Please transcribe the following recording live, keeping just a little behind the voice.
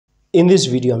In this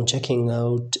video, I'm checking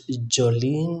out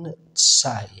Jolin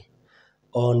Tsai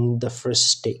on the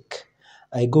first take.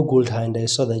 I googled her and I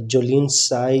saw that Jolin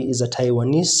Tsai is a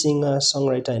Taiwanese singer,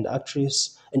 songwriter, and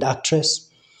actress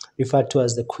referred to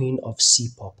as the queen of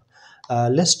C-pop.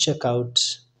 Let's check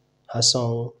out her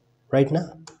song right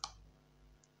now.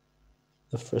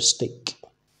 The first take.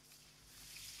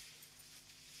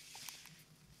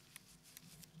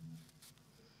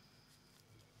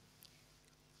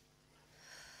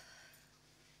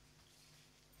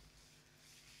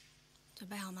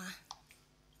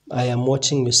 I am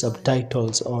watching with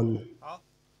subtitles on.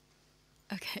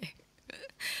 Okay,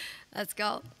 let's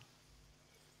go.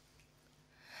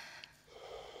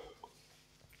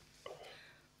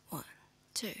 1,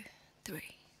 2, 3,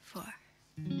 4。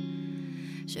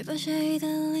谁把谁的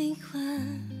灵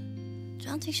魂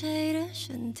装进谁的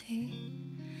身体？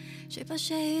谁把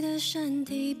谁的身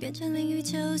体变成淋雨，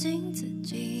囚禁自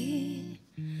己？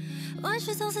万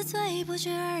事总是最不期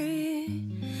而遇，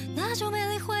那种美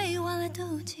丽会换来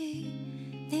妒忌。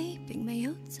你并没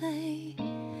有罪，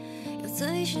有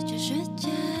罪是这世界，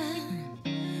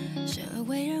生而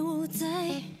为人无罪，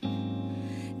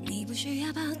你不需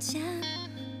要抱歉。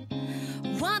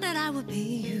What that I would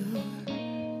be you,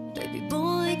 baby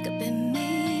boy could be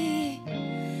me。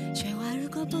喧哗如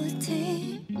果不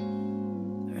停，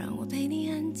让我陪你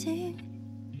安静。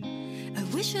I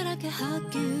wish that I could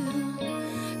hug you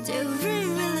till we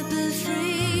really be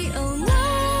free。哦，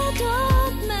那朵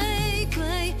玫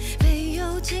瑰没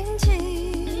有荆棘，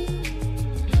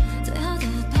最好的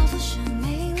报复是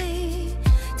美丽，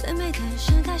最美的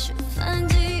盛开是反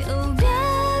击。哦，别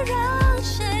让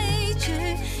谁去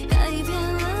改变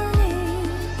了你，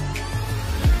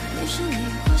你是你，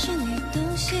或是你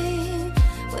都行，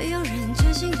会有人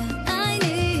真心的爱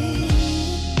你。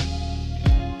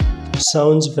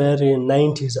Sounds very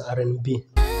 90s R&B.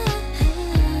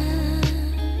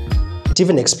 It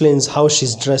even explains how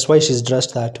she's dressed, why she's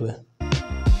dressed that way.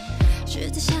 试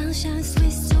着想象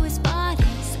Swiss to his body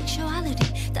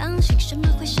sexuality， 当心什么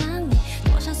会伤你？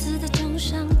多少次的重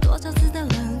伤，多少次的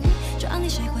冷雨，抓你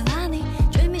谁会拉你？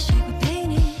追觅谁会陪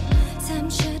你 ？Same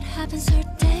shit happens every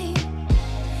day。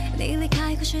你离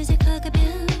开后世界可改变，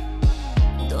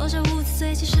多少无字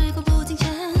随即时过不停前，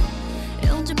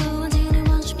用之不忘纪念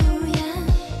往事不如烟，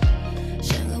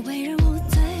生而为人无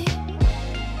罪，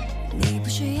你不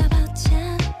需要抱歉。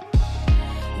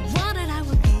What that I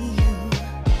would be you,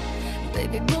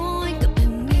 baby boy could be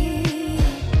me。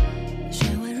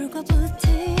喧哗如果不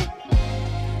停，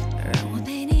让我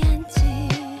陪你安静。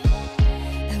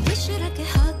I wish that I could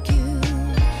hug you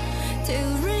till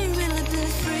we really be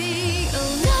free。哦，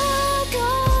那朵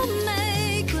玫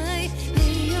瑰没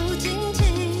有荆棘，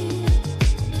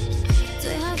最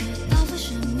好的报复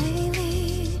是美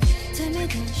丽，最美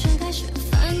的盛开是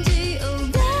反击。哦，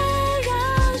别让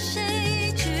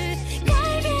谁去改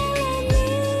变了你，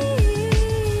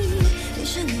你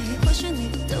是你，或是你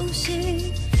都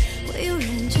行，会有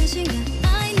人真心的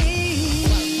爱你。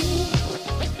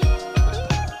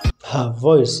Her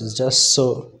voice is just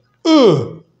so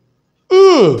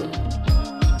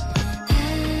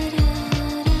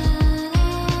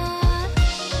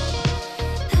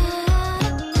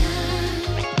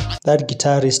That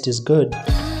guitarist is good.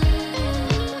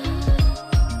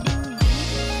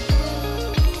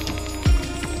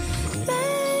 玫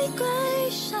瑰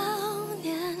少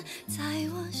年在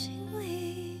我心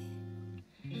里，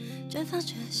绽放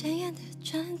着鲜艳的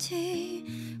传奇，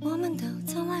我们都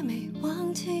从来没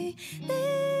忘记。你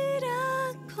的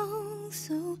控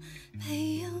诉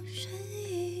没有深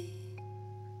意，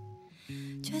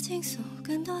却倾诉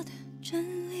更多的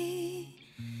真理，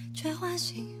却唤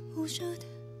醒无数的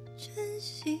珍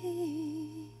惜。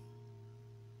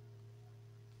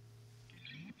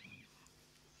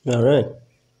All right.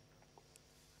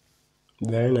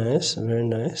 Very nice, very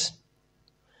nice.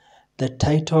 The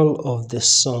title of the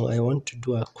song, I want to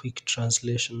do a quick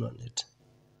translation on it.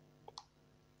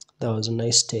 That was a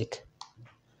nice take.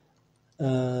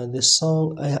 The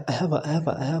song, I have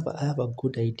a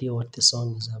good idea what the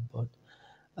song is about.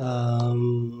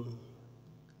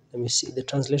 Let me see. The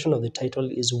translation of the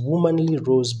title is Womanly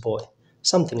Rose Boy,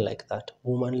 something like that.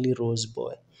 Womanly Rose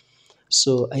Boy.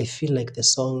 So I feel like the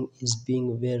song is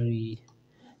being very,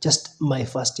 just my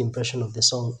first impression of the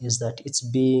song is that it's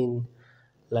being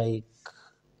like,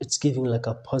 it's giving like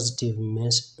a positive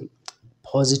message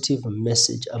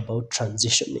about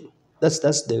transitioning. That's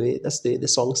the way the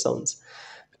song sounds,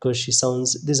 because she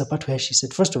sounds, there's a part where she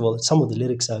said, first of all, some of the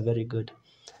lyrics are very good.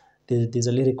 There's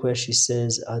a lyric where she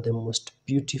says, the most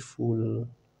beautiful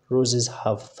roses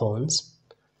have thorns,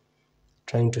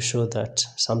 trying to show that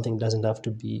something doesn't have to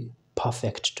be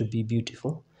perfect to be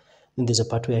beautiful. And there's a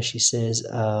part where she says,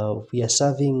 "We are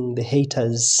serving the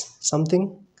haters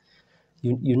something."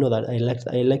 You know that I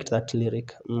liked that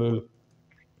lyric. We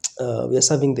are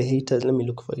serving the haters. Let me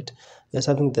look for it. We are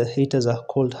serving the haters a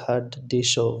cold hard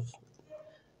dish of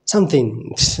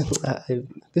something.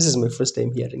 This is my first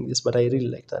time hearing this, but I really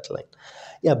like that line.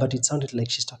 Yeah, but it sounded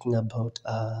like she's talking about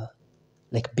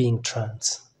like being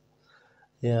trans.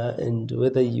 Yeah, and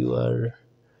whether you are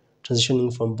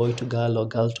transitioning from boy to girl or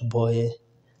girl to boy,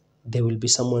 there will be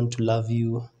someone to love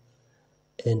you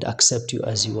and accept you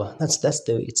as you are. That's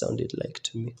the way it sounded like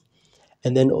to me.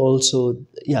 And then also,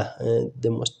 yeah, the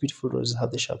most beautiful roses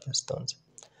have the sharpest thorns.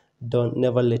 Don't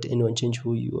never let anyone change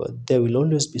who you are. There will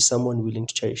always be someone willing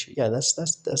to cherish you. Yeah, that's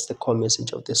the core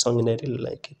message of the song, and I really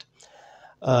like it.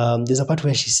 There's a part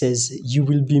where she says, "You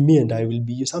will be me and I will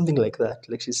be you," something like that.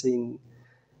 Like she's saying,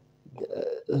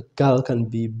 a girl can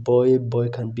be boy, boy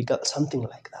can be girl, something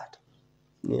like that.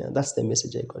 Yeah, that's the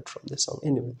message I got from the song.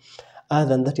 Anyway, other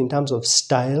than that, in terms of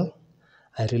style,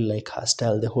 I really like her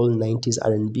style, the whole 90s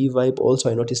R&B vibe.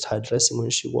 Also, I noticed her dressing when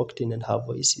she walked in, and her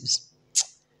voice is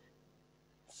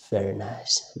very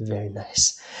nice, very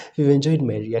nice. If you've enjoyed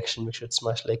my reaction, make sure to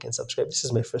smash like and subscribe. This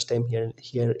is my first time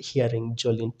hearing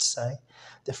Jolin Tsai.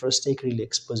 The first take really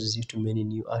exposes you to many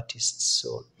new artists.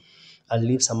 So I'll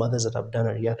leave some others that I've done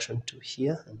a reaction to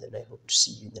here, and then I hope to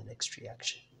see you in the next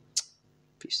reaction.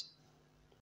 Peace.